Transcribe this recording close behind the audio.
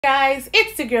Guys,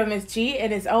 it's the girl Miss G,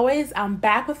 and as always, I'm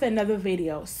back with another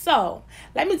video. So,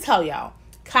 let me tell y'all,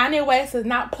 Kanye West is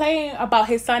not playing about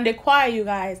his Sunday choir, you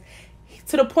guys,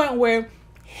 to the point where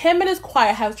him and his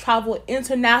choir have traveled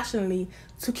internationally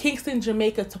to Kingston,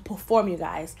 Jamaica to perform, you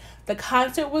guys. The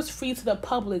concert was free to the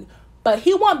public, but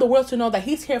he wanted the world to know that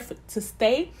he's here to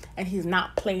stay and he's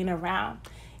not playing around.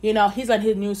 You know, he's on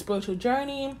his new spiritual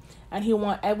journey, and he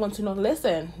wants everyone to know,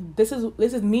 listen, this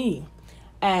is me.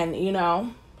 And, you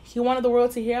know, he wanted the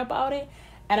world to hear about it,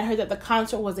 and I heard that the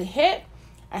concert was a hit,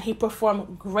 and he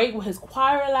performed great with his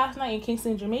choir last night in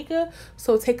Kingston, Jamaica.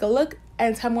 So take a look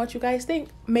and tell me what you guys think.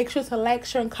 Make sure to like,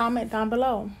 share, and comment down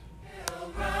below.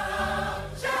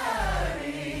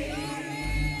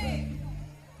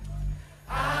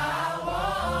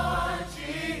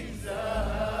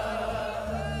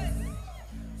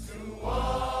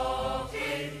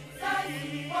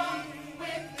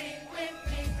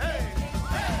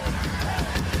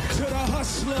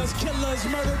 Hustlers, killers,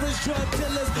 murderers, drug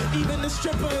dealers, even the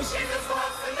strippers.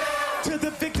 To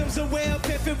the victims of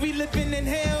welfare, we living in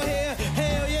hell here,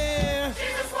 hell yeah.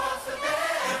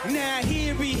 Now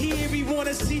hear he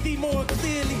wanna see thee more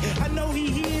clearly. I know he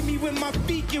hear me when my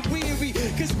feet get weary,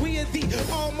 cause we are the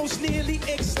almost nearly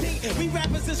extinct. We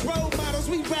rappers as role models,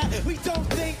 we rap, we don't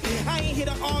think. I ain't here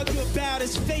to argue about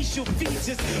his facial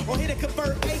features, or here to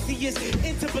convert atheists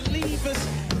into believers.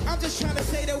 I'm just trying to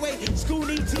say the way school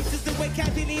need teachers, the way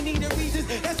Captain need the reasons.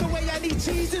 That's the way I need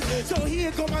Jesus. So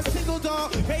here go my single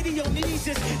dog, radio needs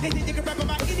us. They think they can rap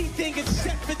about anything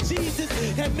except for Jesus.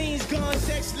 That means gun,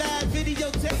 sex, live,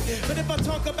 videotape. But if I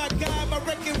talk about God, my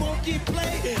record won't get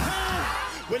played.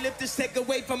 Well, if this take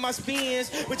away from my spins,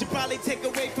 which will probably take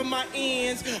away from my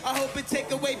ends, I hope it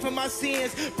take away from my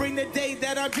sins. Bring the day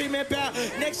that I'm dreaming about.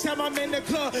 Next time I'm in the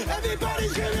club,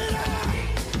 everybody's dreaming out.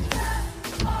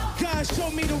 God show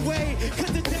me the way,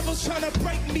 cause the devil's trying to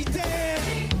break me down.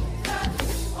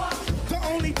 The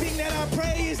only thing that I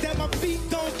pray is that my feet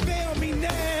don't fail me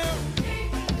now.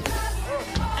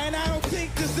 And I don't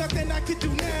think there's nothing I can do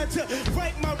now to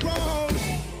right my wrongs.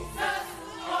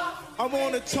 I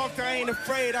wanna talk, I ain't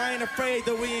afraid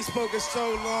that we ain't spoken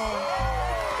so long.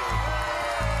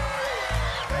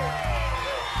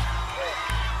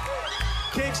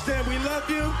 Kingston, we love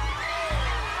you.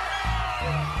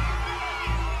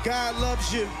 God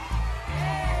loves you.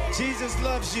 Jesus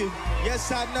loves you.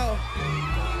 Yes, I know,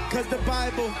 cause the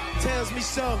Bible tells me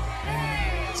so.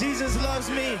 Jesus loves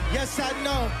me. Yes, I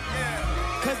know,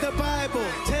 cause the Bible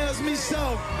tells me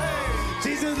so.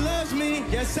 Jesus loves me.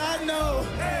 Yes, I know,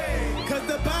 cause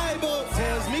the Bible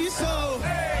tells me so.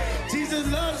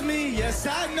 Jesus loves me. Yes,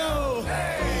 I know.